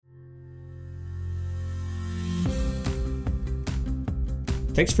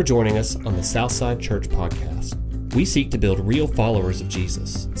Thanks for joining us on the Southside Church Podcast. We seek to build real followers of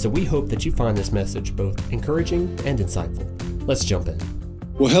Jesus, so we hope that you find this message both encouraging and insightful. Let's jump in.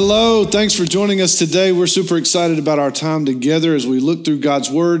 Well, hello. Thanks for joining us today. We're super excited about our time together as we look through God's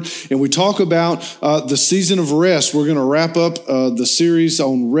Word and we talk about the season of rest. We're going to wrap up the series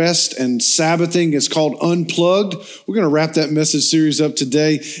on rest and Sabbathing. It's called Unplugged. We're going to wrap that message series up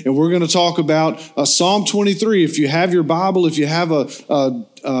today, and we're going to talk about Psalm 23. If you have your Bible, if you have a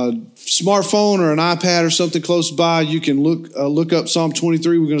smartphone or an iPad or something close by, you can look up Psalm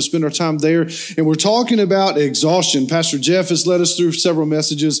 23. We're going to spend our time there, and we're talking about exhaustion. Pastor Jeff has led us through several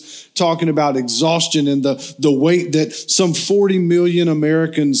messages talking about exhaustion and the weight that some 40 million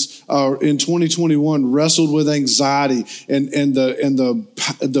Americans in 2021 wrestled with anxiety and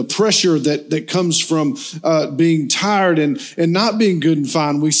the pressure that comes from being tired and not being good and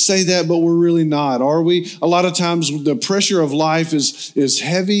fine. We say that, but we're really not, are we? A lot of times the pressure of life is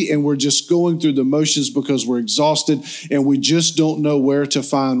heavy, and we're just going through the motions because we're exhausted and we just don't know where to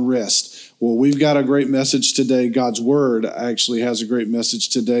find rest. Well, we've got a great message today. God's Word actually has a great message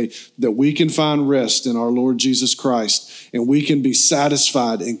today that we can find rest in our Lord Jesus Christ, and we can be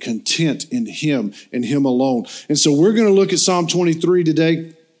satisfied and content in Him and Him alone. And so we're going to look at Psalm 23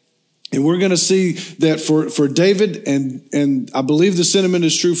 today, and we're going to see that for David, and I believe the sentiment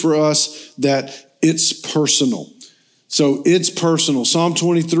is true for us, that it's personal. So it's personal. Psalm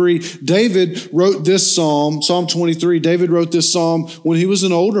 23, David wrote this psalm, Psalm 23, David wrote this psalm when he was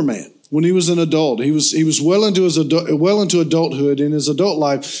an older man, when he was an adult. He was well into adulthood in his adult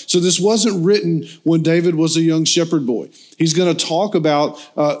life. So this wasn't written when David was a young shepherd boy. He's going to talk about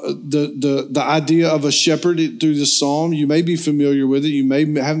the idea of a shepherd through this psalm. You may be familiar with it. You may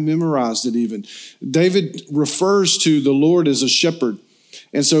have memorized it even. David refers to the Lord as a shepherd.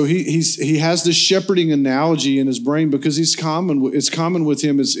 And so he has this shepherding analogy in his brain because it's common with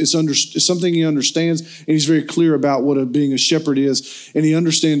him. It's something he understands, and he's very clear about what being a shepherd is, and he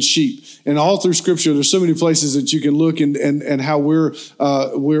understands sheep. And all through Scripture, there's so many places that you can look and how we're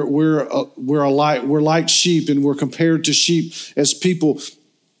like sheep, and we're compared to sheep as people.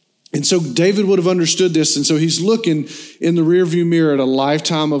 And so David would have understood this, and so he's looking in the rearview mirror at a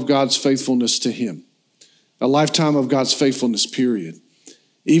lifetime of God's faithfulness to him, a lifetime of God's faithfulness, period.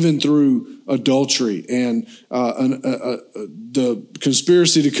 Even through adultery and the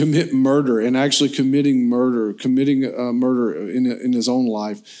conspiracy to commit murder and actually committing murder in his own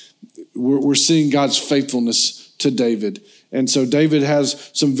life, we're seeing God's faithfulness to David. And so David has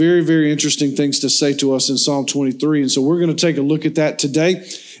some very, very interesting things to say to us in Psalm 23. And so we're going to take a look at that today.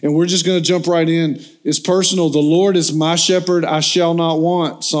 And we're just going to jump right in. It's personal. The Lord is my shepherd, I shall not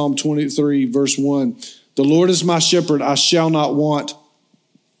want. Psalm 23, verse 1. The Lord is my shepherd, I shall not want.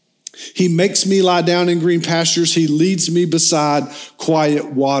 He makes me lie down in green pastures. He leads me beside quiet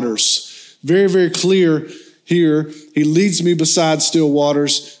waters. Very, very clear here. He leads me beside still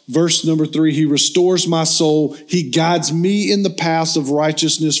waters. Verse number 3, he restores my soul. He guides me in the paths of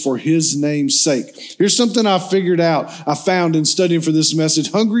righteousness for his name's sake. Here's something I found in studying for this message.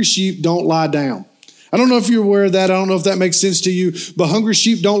 Hungry sheep don't lie down. I don't know if you're aware of that. I don't know if that makes sense to you, but hungry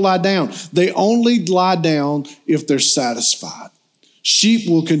sheep don't lie down. They only lie down if they're satisfied. Sheep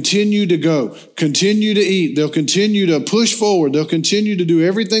will continue to go, continue to eat. They'll continue to push forward. They'll continue to do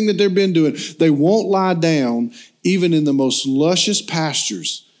everything that they've been doing. They won't lie down even in the most luscious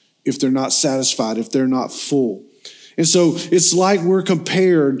pastures if they're not satisfied, if they're not full. And so it's like we're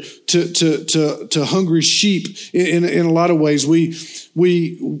compared to hungry sheep in a lot of ways. We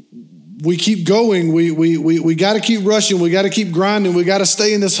keep going. We got to keep rushing. We got to keep grinding. We got to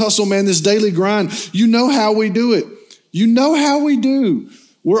stay in this hustle, man, this daily grind. You know how we do it. You know how we do.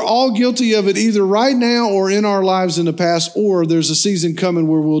 We're all guilty of it either right now or in our lives in the past, or there's a season coming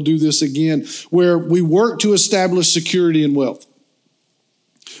where we'll do this again, where we work to establish security and wealth.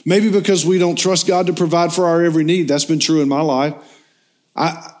 Maybe because we don't trust God to provide for our every need. That's been true in my life.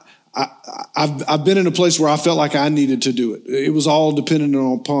 I've been in a place where I felt like I needed to do it. It was all dependent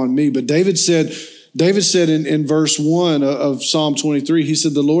upon me. But David said in verse 1 of Psalm 23, he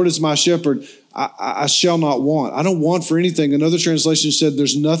said, the Lord is my shepherd, I shall not want. I don't want for anything. Another translation said,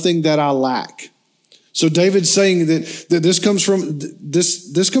 there's nothing that I lack. So David's saying that this comes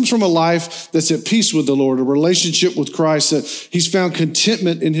from a life that's at peace with the Lord, a relationship with Christ, that he's found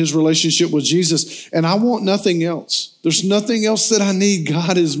contentment in his relationship with Jesus. And I want nothing else. There's nothing else that I need.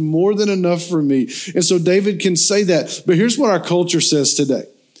 God is more than enough for me. And so David can say that. But here's what our culture says today.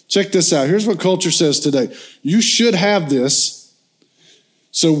 Check this out. Here's what culture says today. You should have this.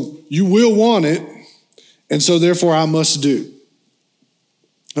 So you will want it, and so therefore I must do.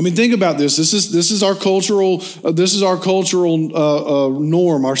 I mean, think about this. This is our cultural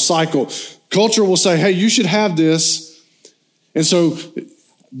norm, our cycle. Culture will say, hey, you should have this. And so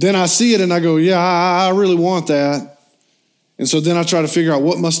then I see it and I go, yeah, I really want that. And so then I try to figure out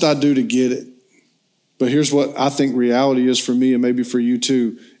what must I do to get it. But here's what I think reality is for me and maybe for you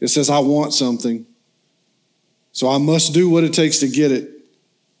too. It says I want something. So I must do what it takes to get it.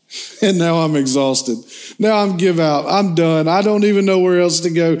 And now I'm exhausted. Now I'm give out. I'm done. I don't even know where else to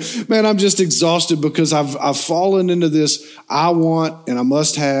go. Man, I'm just exhausted because I've fallen into this I want and I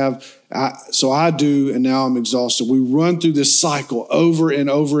must have. So I do, and now I'm exhausted. We run through this cycle over and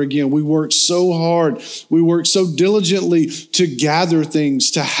over again. We work so hard. We work so diligently to gather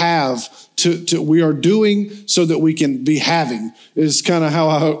things, to have, we are doing so that we can be having is kind of how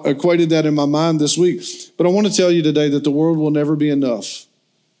I equated that in my mind this week. But I want to tell you today that the world will never be enough,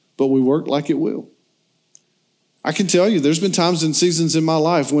 but we work like it will. I can tell you there's been times and seasons in my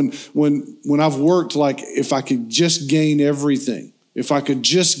life when I've worked like if I could just gain everything. If I could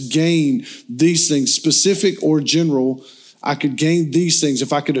just gain these things, specific or general, I could gain these things.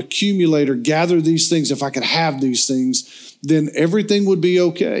 If I could accumulate or gather these things, if I could have these things, then everything would be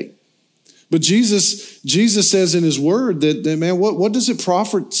okay. But Jesus says in his word that man, what does it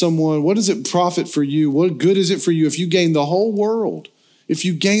profit someone? What does it profit for you? What good is it for you if you gain the whole world? If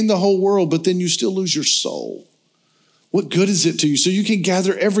you gain the whole world, but then you still lose your soul? What good is it to you? So you can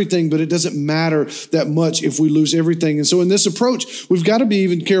gather everything, but it doesn't matter that much if we lose everything. And so in this approach, we've got to be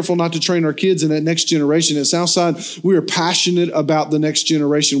even careful not to train our kids in that next generation. At Southside, we are passionate about the next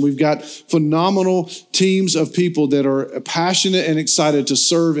generation. We've got phenomenal teams of people that are passionate and excited to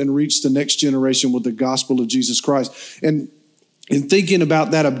serve and reach the next generation with the gospel of Jesus Christ. And in thinking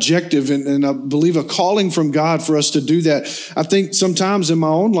about that objective and I believe a calling from God for us to do that, I think sometimes in my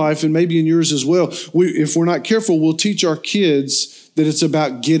own life and maybe in yours as well, if we're not careful, we'll teach our kids that it's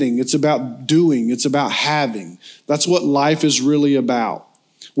about getting, it's about doing, it's about having. That's what life is really about.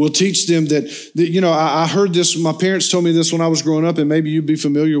 We'll teach them that I heard this, my parents told me this when I was growing up, and maybe you'd be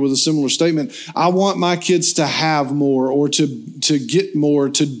familiar with a similar statement. I want my kids to have more or to get more,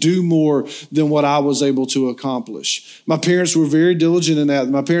 to do more than what I was able to accomplish. My parents were very diligent in that.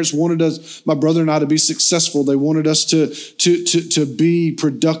 My parents wanted us, my brother and I, to be successful. They wanted us to be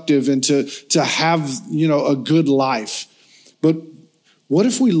productive and to have, a good life. But what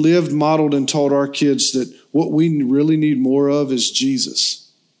if we lived, modeled, and taught our kids that what we really need more of is Jesus?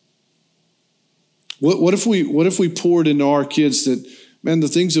 What if we poured into our kids that, man, the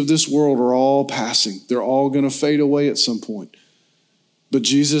things of this world are all passing. They're all going to fade away at some point. But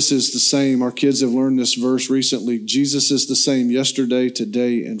Jesus is the same. Our kids have learned this verse recently. Jesus is the same yesterday,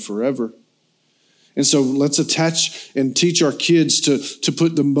 today, and forever. And so let's attach and teach our kids to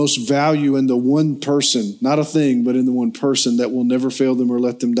put the most value in the one person, not a thing, but in the one person that will never fail them or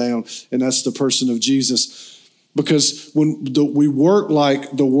let them down. And that's the person of Jesus. Because when we work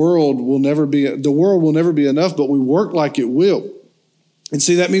like the world will never be enough, but we work like it will. And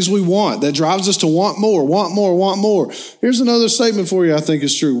see, that means we want. That drives us to want more, want more, want more. Here's another statement for you I think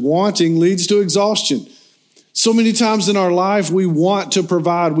is true. Wanting leads to exhaustion. So many times in our life, we want to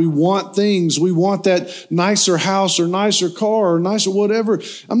provide. We want things. We want that nicer house or nicer car or nicer whatever.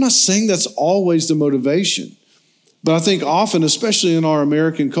 I'm not saying that's always the motivation. But I think often, especially in our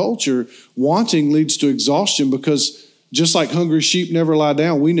American culture, wanting leads to exhaustion because just like hungry sheep never lie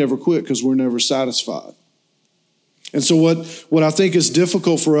down, we never quit because we're never satisfied. And so what I think is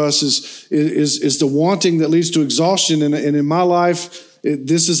difficult for us is the wanting that leads to exhaustion. And in my life,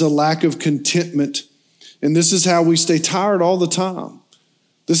 this is a lack of contentment. And this is how we stay tired all the time.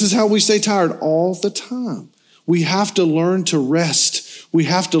 This is how we stay tired all the time. We have to learn to rest. We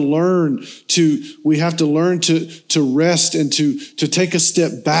have to learn to rest and to take a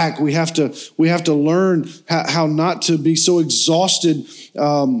step back. We have to learn how not to be so exhausted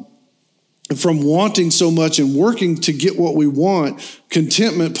from wanting so much and working to get what we want.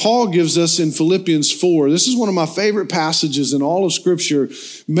 Contentment, Paul gives us in Philippians 4. This is one of my favorite passages in all of Scripture,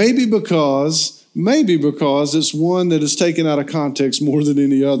 maybe because it's one that is taken out of context more than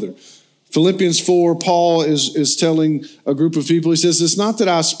any other. Philippians 4, Paul is telling a group of people, he says, it's not that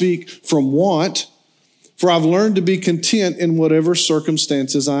I speak from want, for I've learned to be content in whatever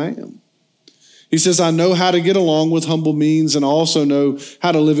circumstances I am. He says, I know how to get along with humble means and I also know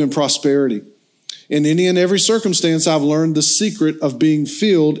how to live in prosperity. In any and every circumstance, I've learned the secret of being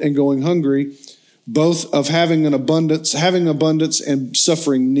filled and going hungry, both of having abundance and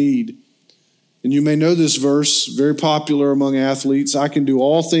suffering need. And you may know this verse, very popular among athletes. I can do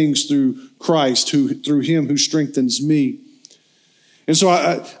all things through Christ, through him who strengthens me. And so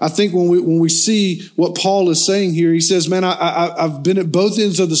I think when we see what Paul is saying here, he says, man, I've been at both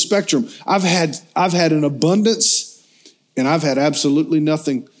ends of the spectrum. I've had an abundance and I've had absolutely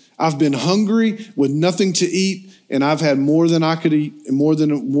nothing. I've been hungry with nothing to eat, and I've had more than I could eat and more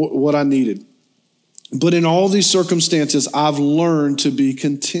than what I needed. But in all these circumstances, I've learned to be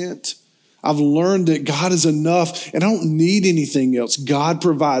content. I've learned that God is enough and I don't need anything else. God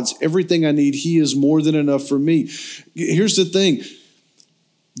provides everything I need. He is more than enough for me. Here's the thing.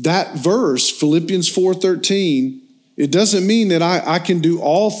 That verse, Philippians 4:13, it doesn't mean that I can do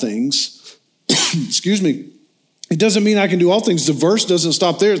all things. Excuse me. It doesn't mean I can do all things. The verse doesn't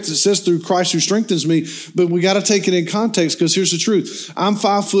stop there. It says through Christ who strengthens me, but we got to take it in context, because here's the truth. I'm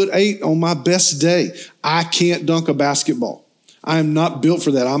 5'8" on my best day. I can't dunk a basketball. I am not built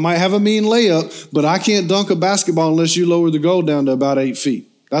for that. I might have a mean layup, but I can't dunk a basketball unless you lower the goal down to about 8 feet.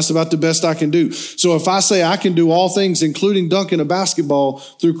 That's about the best I can do. So if I say I can do all things, including dunking a basketball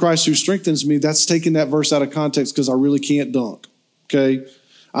through Christ who strengthens me, that's taking that verse out of context, because I really can't dunk. Okay?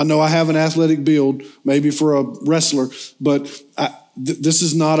 I know I have an athletic build, maybe for a wrestler, but this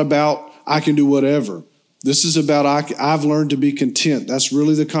is not about I can do whatever. This is about I've learned to be content. That's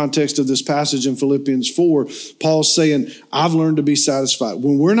really the context of this passage in Philippians 4. Paul's saying, I've learned to be satisfied.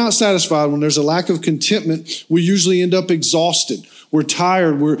 When we're not satisfied, when there's a lack of contentment, we usually end up exhausted. We're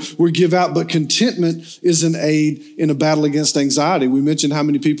tired, we give out, but contentment is an aid in a battle against anxiety. We mentioned how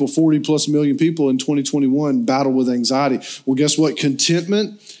many people, 40 plus million people in 2021 battle with anxiety. Well, guess what?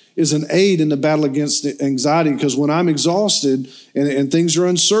 Contentment is an aid in the battle against anxiety, because when I'm exhausted and things are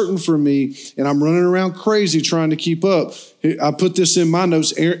uncertain for me and I'm running around crazy trying to keep up, I put this in my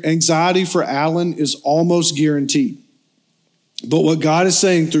notes, anxiety for Alan is almost guaranteed. But what God is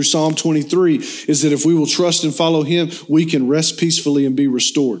saying through Psalm 23 is that if we will trust and follow him, we can rest peacefully and be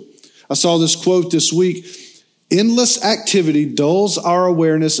restored. I saw this quote this week. Endless activity dulls our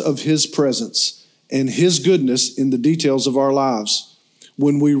awareness of his presence and his goodness in the details of our lives.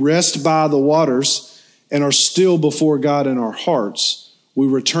 When we rest by the waters and are still before God in our hearts, we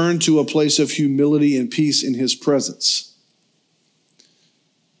return to a place of humility and peace in his presence.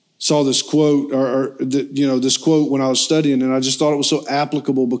 Saw this quote, this quote when I was studying, and I just thought it was so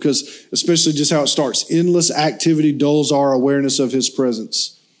applicable, because especially just how it starts. Endless activity dulls our awareness of his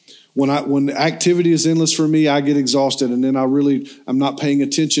presence. When activity is endless for me, I get exhausted, and then I'm not paying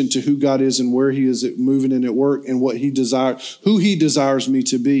attention to who God is and where he is moving and at work and what he desires, who he desires me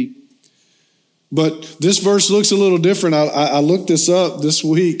to be. But this verse looks a little different. I looked this up this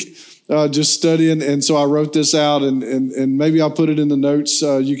week. Just studying, and so I wrote this out, and maybe I'll put it in the notes.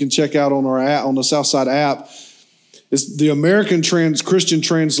 You can check out on our app, on the Southside app. It's the American Christian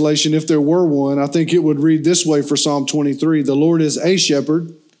translation, if there were one. I think it would read this way for Psalm 23: "The Lord is a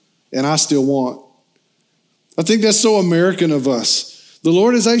shepherd, and I still want." I think that's so American of us. The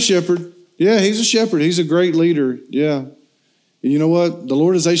Lord is a shepherd. Yeah, he's a shepherd. He's a great leader. Yeah, you know what? The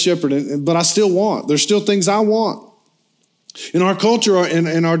Lord is a shepherd, but I still want. There's still things I want. In our culture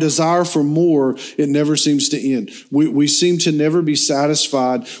and our desire for more, it never seems to end. We seem to never be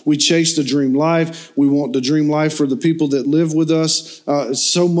satisfied. We chase the dream life. We want the dream life for the people that live with us.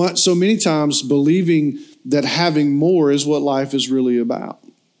 So many times believing that having more is what life is really about.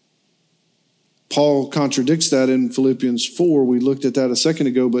 Paul contradicts that in Philippians 4. We looked at that a second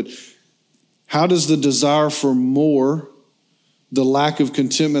ago, but how does the desire for more, the lack of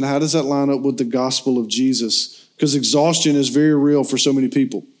contentment, how does that line up with the gospel of Jesus? Because exhaustion is very real for so many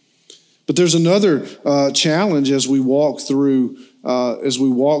people. But there's another challenge as we walk through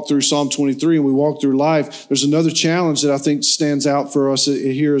Psalm 23 and we walk through life. There's another challenge that I think stands out for us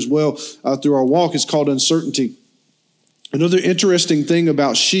here as well through our walk. It's called uncertainty. Another interesting thing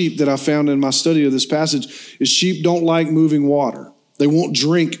about sheep that I found in my study of this passage is sheep don't like moving water. They won't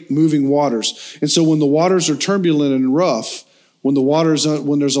drink moving waters. And so when the waters are turbulent and rough, when there's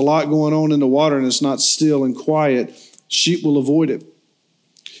a lot going on in the water and it's not still and quiet, sheep will avoid it.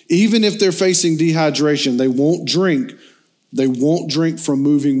 Even if they're facing dehydration, they won't drink. They won't drink from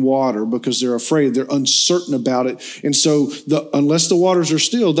moving water because they're afraid. They're uncertain about it. And so unless the waters are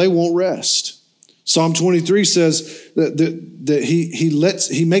still, they won't rest. Psalm 23 says that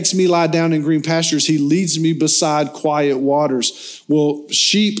he makes me lie down in green pastures. He leads me beside quiet waters. Well,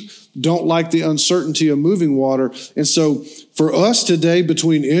 sheep don't like the uncertainty of moving water. And so for us today,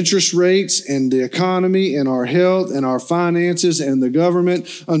 between interest rates and the economy and our health and our finances and the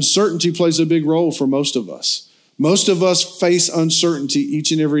government, uncertainty plays a big role for most of us. Most of us face uncertainty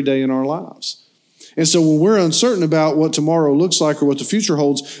each and every day in our lives. And so when we're uncertain about what tomorrow looks like or what the future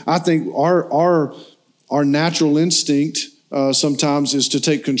holds, I think our natural instinct sometimes is to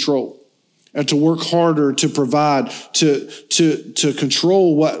take control. and to work harder to provide, to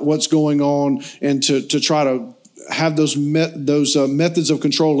control what's going on, and to try to have those methods of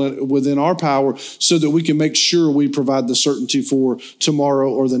control within our power so that we can make sure we provide the certainty for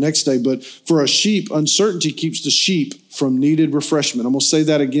tomorrow or the next day. But for a sheep, uncertainty keeps the sheep from needed refreshment. I'm going to say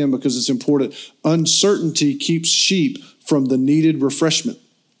that again because it's important. Uncertainty keeps sheep from the needed refreshment.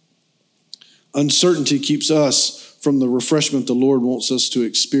 Uncertainty keeps us from the refreshment the Lord wants us to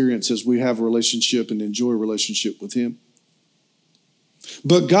experience as we have a relationship and enjoy a relationship with him.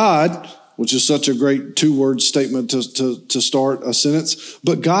 But God, which is such a great two-word statement to start a sentence,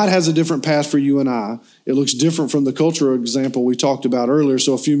 but God has a different path for you and I. It looks different from the cultural example we talked about earlier.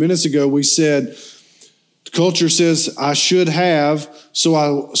 So a few minutes ago, we said, culture says, I should have, so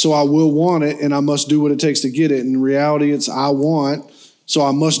I will want it, and I must do what it takes to get it. In reality, it's I want, so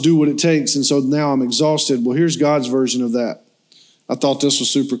I must do what it takes, and so now I'm exhausted. Well, here's God's version of that. I thought this was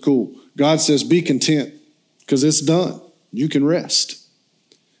super cool. God says, be content, because it's done. You can rest.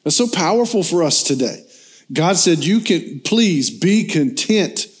 That's so powerful for us today. God said, you can please be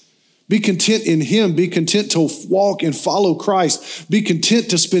content. Be content in him. Be content to walk and follow Christ. Be content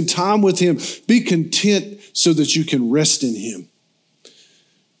to spend time with him. Be content so that you can rest in him.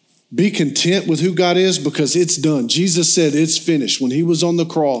 Be content with who God is because it's done. Jesus said it's finished. When he was on the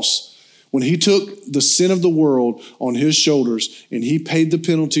cross, when he took the sin of the world on his shoulders and he paid the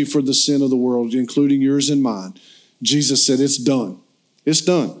penalty for the sin of the world, including yours and mine, Jesus said it's done. It's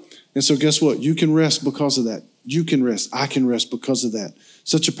done. And so guess what? You can rest because of that. You can rest. I can rest because of that.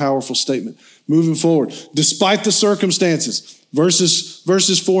 Such a powerful statement. Moving forward, despite the circumstances,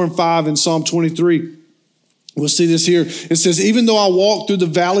 verses 4 and 5 in Psalm 23, we'll see this here. It says, even though I walk through the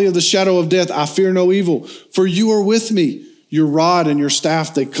valley of the shadow of death, I fear no evil, for you are with me. Your rod and your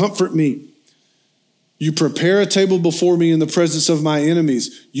staff, they comfort me. You prepare a table before me in the presence of my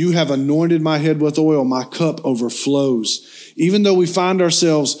enemies. You have anointed my head with oil. My cup overflows. Even though we find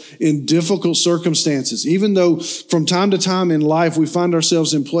ourselves in difficult circumstances, even though from time to time in life we find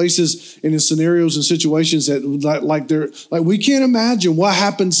ourselves in places and in scenarios and situations that like we can't imagine what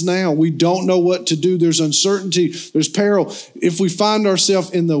happens now. We don't know what to do. There's uncertainty. There's peril. If we find ourselves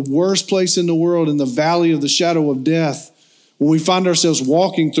in the worst place in the world, in the valley of the shadow of death, when we find ourselves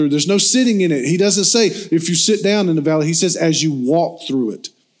walking through, there's no sitting in it. He doesn't say if you sit down in the valley. He says as you walk through it.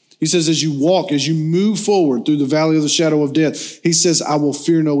 He says as you walk, as you move forward through the valley of the shadow of death, he says, I will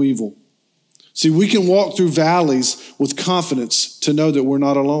fear no evil. See, we can walk through valleys with confidence to know that we're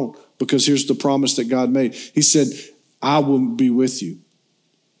not alone because here's the promise that God made. He said, I will be with you.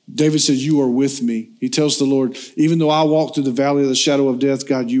 David said, you are with me. He tells the Lord, even though I walk through the valley of the shadow of death,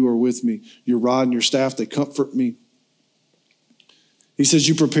 God, you are with me. Your rod and your staff, they comfort me. He says,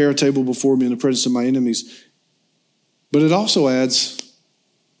 you prepare a table before me in the presence of my enemies. But it also adds,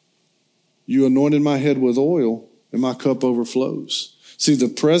 you anointed my head with oil and my cup overflows. See, the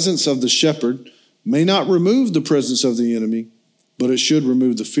presence of the shepherd may not remove the presence of the enemy, but it should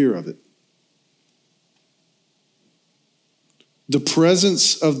remove the fear of it. The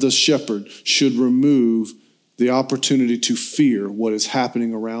presence of the shepherd should remove the opportunity to fear what is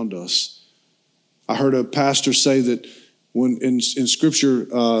happening around us. I heard a pastor say that when in Scripture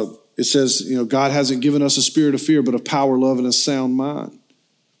it says, God hasn't given us a spirit of fear, but of power, love, and a sound mind.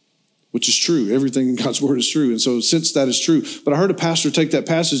 Which is true. Everything in God's word is true. And so since that is true, but I heard a pastor take that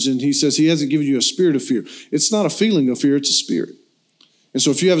passage and he says he hasn't given you a spirit of fear. It's not a feeling of fear, it's a spirit. And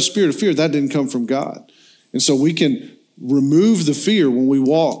so if you have a spirit of fear, that didn't come from God. And so we can remove the fear when we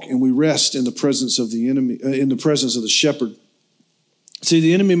walk and we rest in the presence of the enemy, in the presence of the shepherd. See,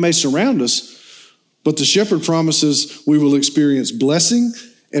 the enemy may surround us, but the shepherd promises we will experience blessing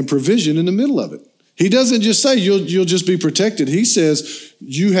and provision in the middle of it. He doesn't just say you'll just be protected. He says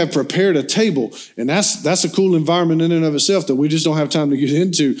you have prepared a table. And that's a cool environment in and of itself that we just don't have time to get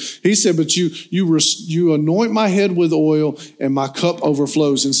into. He said, but you anoint my head with oil and my cup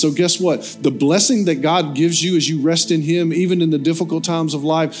overflows. And so guess what? The blessing that God gives you as you rest in him, even in the difficult times of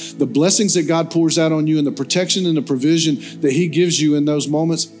life, the blessings that God pours out on you and the protection and the provision that he gives you in those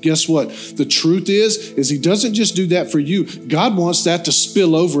moments, guess what? The truth is he doesn't just do that for you. God wants that to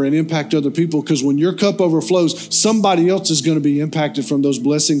spill over and impact other people, because when your cup overflows, somebody else is going to be impacted from those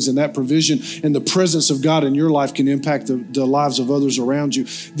blessings and that provision, and the presence of God in your life can impact the lives of others around you.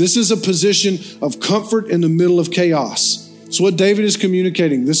 This is a position of comfort in the middle of chaos. It's what David is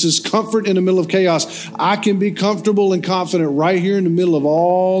communicating. This is comfort in the middle of chaos. I can be comfortable and confident right here in the middle of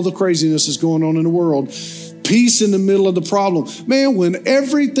all the craziness that's going on in the world. Peace in the middle of the problem. Man, when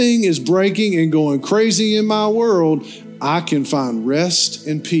everything is breaking and going crazy in my world, I can find rest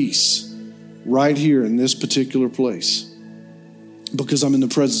and peace right here in this particular place. because I'm in the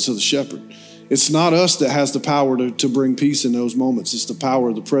presence of the shepherd. It's not us that has the power to bring peace in those moments. It's the power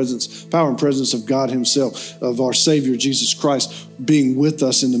and presence of God himself, of our Savior, Jesus Christ, being with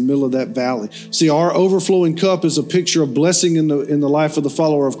us in the middle of that valley. See, our overflowing cup is a picture of blessing in the life of the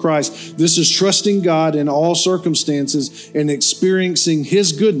follower of Christ. This is trusting God in all circumstances and experiencing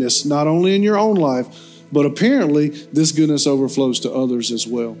his goodness, not only in your own life, but apparently this goodness overflows to others as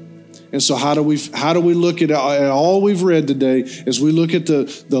well. And so how do we look at all we've read today? As we look at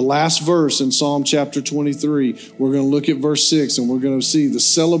the last verse in Psalm chapter 23, we're going to look at verse 6, and we're going to see the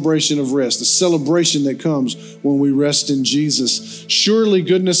celebration of rest, the celebration that comes when we rest in Jesus. Surely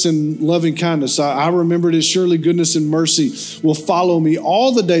goodness and loving kindness, I remember this, surely goodness and mercy will follow me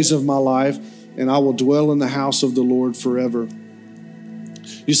all the days of my life, and I will dwell in the house of the Lord forever.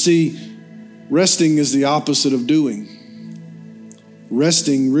 You see, resting is the opposite of doing.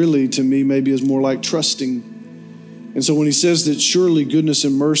 Resting really to me maybe is more like trusting. And so when he says that surely goodness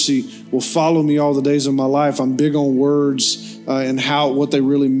and mercy will follow me all the days of my life, I'm big on words and what they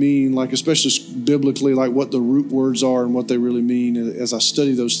really mean, like especially biblically, like what the root words are and what they really mean as I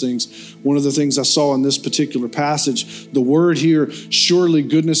study those things. One of the things I saw in this particular passage, the word here, surely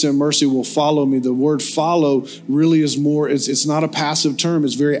goodness and mercy will follow me. The word follow really is more, it's not a passive term.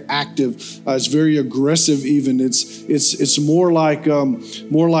 It's very active. It's very aggressive even. It's more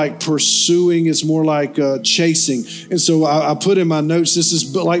like pursuing. It's more like chasing. And so I put in my notes,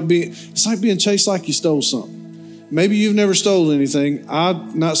 it's like being chased like you stole something. Maybe you've never stolen anything.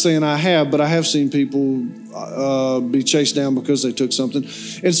 I'm not saying I have, but I have seen people be chased down because they took something.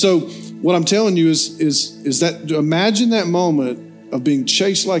 And so what I'm telling you is that imagine that moment of being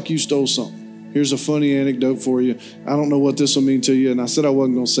chased like you stole something. Here's a funny anecdote for you. I don't know what this will mean to you, and I said I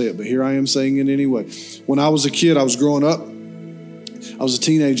wasn't going to say it, but here I am saying it anyway. When I was a kid, I was growing up. I was a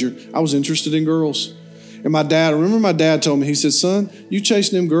teenager. I was interested in girls. And I remember my dad told me, he said, son, you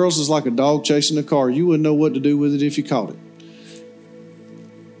chasing them girls is like a dog chasing a car. You wouldn't know what to do with it if you caught it.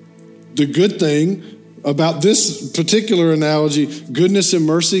 The good thing about this particular analogy, goodness and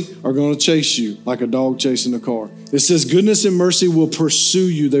mercy are going to chase you like a dog chasing a car. It says goodness and mercy will pursue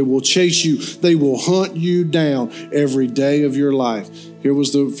you. They will chase you. They will hunt you down every day of your life. Here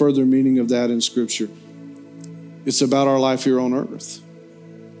was the further meaning of that in Scripture. It's about our life here on earth.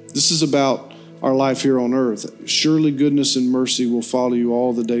 This is about our life here on earth. Surely goodness and mercy will follow you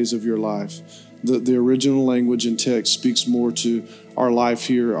all the days of your life. The original language and text speaks more to our life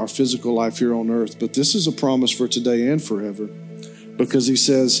here, our physical life here on earth. But this is a promise for today and forever, because he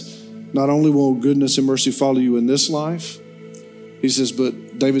says, not only will goodness and mercy follow you in this life, he says,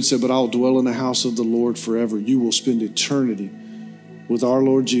 but David said, but I'll dwell in the house of the Lord forever. You will spend eternity with our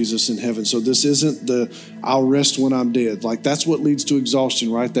Lord Jesus in heaven. So this isn't I'll rest when I'm dead. Like that's what leads to exhaustion,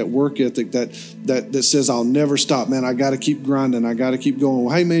 right? That work ethic that says I'll never stop. Man, I got to keep grinding. I got to keep going.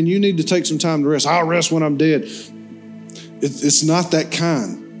 Well, hey man, you need to take some time to rest. I'll rest when I'm dead. It's not that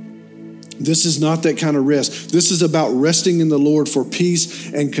kind. This is not that kind of rest. This is about resting in the Lord for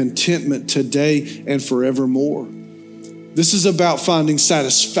peace and contentment today and forevermore. This is about finding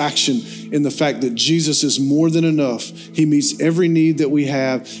satisfaction in the fact that Jesus is more than enough. He meets every need that we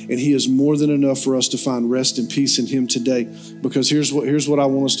have, and he is more than enough for us to find rest and peace in him today. Because here's what I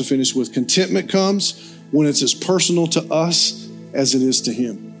want us to finish with. Contentment comes when it's as personal to us as it is to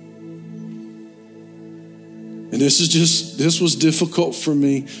him. And this was difficult for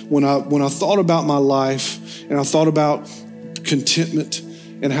me when I thought about my life and I thought about contentment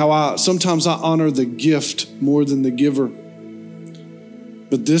and how sometimes I honor the gift more than the giver.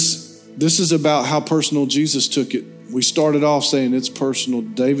 But this is about how personal Jesus took it. We started off saying it's personal.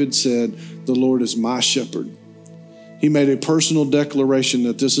 David said, the Lord is my shepherd. He made a personal declaration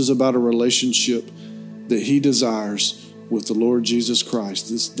that this is about a relationship that he desires with the Lord Jesus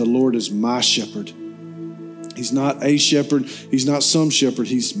Christ. The Lord is my shepherd. He's not a shepherd. He's not some shepherd.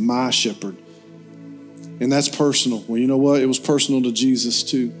 He's my shepherd. And that's personal. Well, you know what? It was personal to Jesus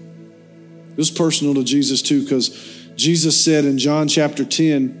too. It was personal to Jesus too, because Jesus said in John chapter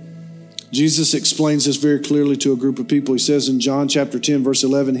 10, Jesus explains this very clearly to a group of people. He says in John chapter 10, verse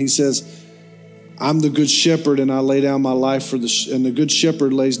 11, he says, I'm the good shepherd and I lay down my life and the good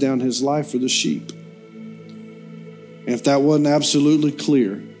shepherd lays down his life for the sheep. And if that wasn't absolutely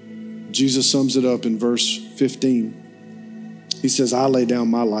clear, Jesus sums it up in verse 15. He says, I lay down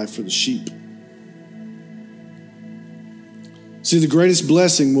my life for the sheep. See, the greatest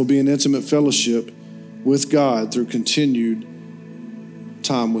blessing will be an intimate fellowship with God through continued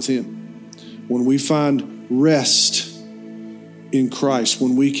time with him. When we find rest in Christ,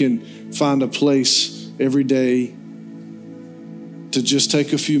 when we can find a place every day to just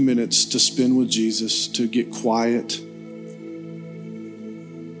take a few minutes to spend with Jesus, to get quiet,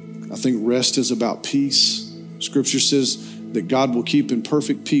 think rest is about peace. Scripture says that God will keep in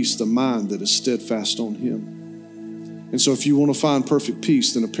perfect peace the mind that is steadfast on him. And so if you want to find perfect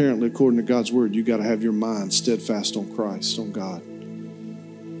peace, then apparently according to God's word, you got to have your mind steadfast on Christ, on God.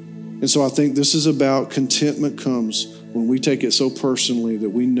 And so I think this is about contentment comes when we take it so personally that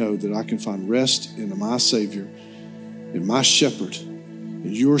we know that I can find rest in my Savior, in my shepherd,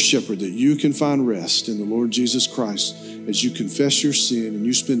 in your shepherd, that you can find rest in the Lord Jesus Christ as you confess your sin and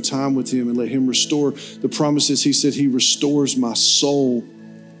you spend time with him and let him restore the promises. He said he restores my soul.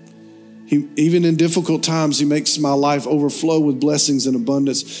 Even in difficult times, he makes my life overflow with blessings and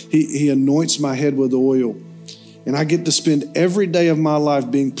abundance. He anoints my head with oil. And I get to spend every day of my life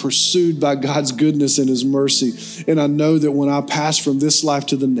being pursued by God's goodness and his mercy. And I know that when I pass from this life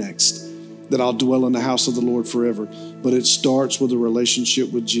to the next, that I'll dwell in the house of the Lord forever. But it starts with a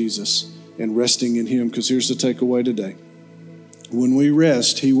relationship with Jesus and resting in him. Because here's the takeaway today. When we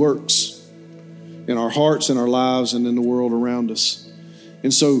rest, he works in our hearts and our lives and in the world around us.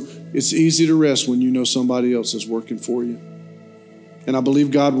 And so it's easy to rest when you know somebody else is working for you. And I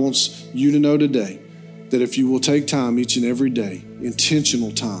believe God wants you to know today that if you will take time each and every day,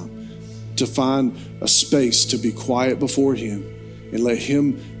 intentional time, to find a space to be quiet before him and let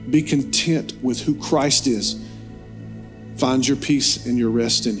him be content with who Christ is, find your peace and your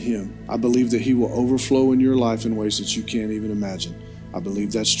rest in him. I believe that he will overflow in your life in ways that you can't even imagine. I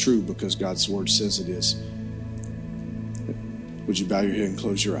believe that's true because God's word says it is. Would you bow your head and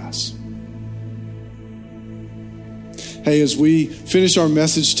close your eyes? Hey, as we finish our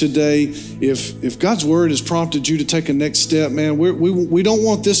message today, if God's word has prompted you to take a next step, man, we don't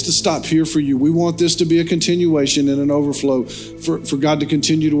want this to stop here for you. We want this to be a continuation and an overflow for God to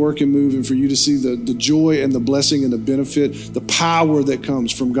continue to work and move and for you to see the joy and the blessing and the benefit, the power that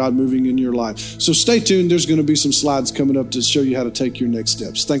comes from God moving in your life. So stay tuned. There's going to be some slides coming up to show you how to take your next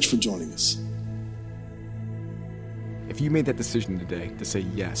steps. Thanks for joining us. If you made that decision today to say,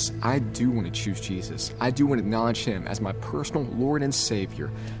 yes, I do want to choose Jesus, I do want to acknowledge him as my personal Lord and Savior,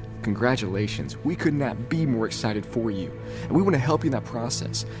 congratulations. We could not be more excited for you. And we want to help you in that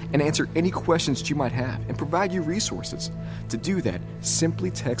process and answer any questions that you might have and provide you resources. To do that,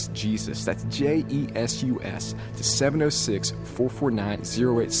 simply text Jesus, that's JESUS, to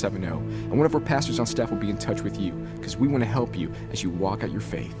 706-449-0870. And one of our pastors on staff will be in touch with you because we want to help you as you walk out your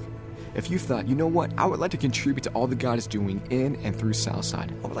faith. If you thought, you know what, I would like to contribute to all that God is doing in and through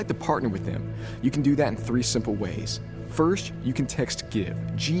Southside, I would like to partner with them, you can do that in 3 simple ways. First, you can text GIVE,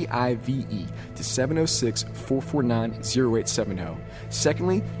 G-I-V-E, to 706-449-0870.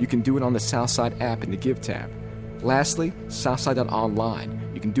 Secondly, you can do it on the Southside app in the Give tab. Lastly,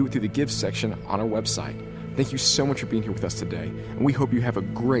 Southside.online. You can do it through the Give section on our website. Thank you so much for being here with us today, and we hope you have a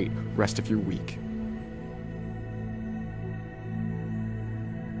great rest of your week.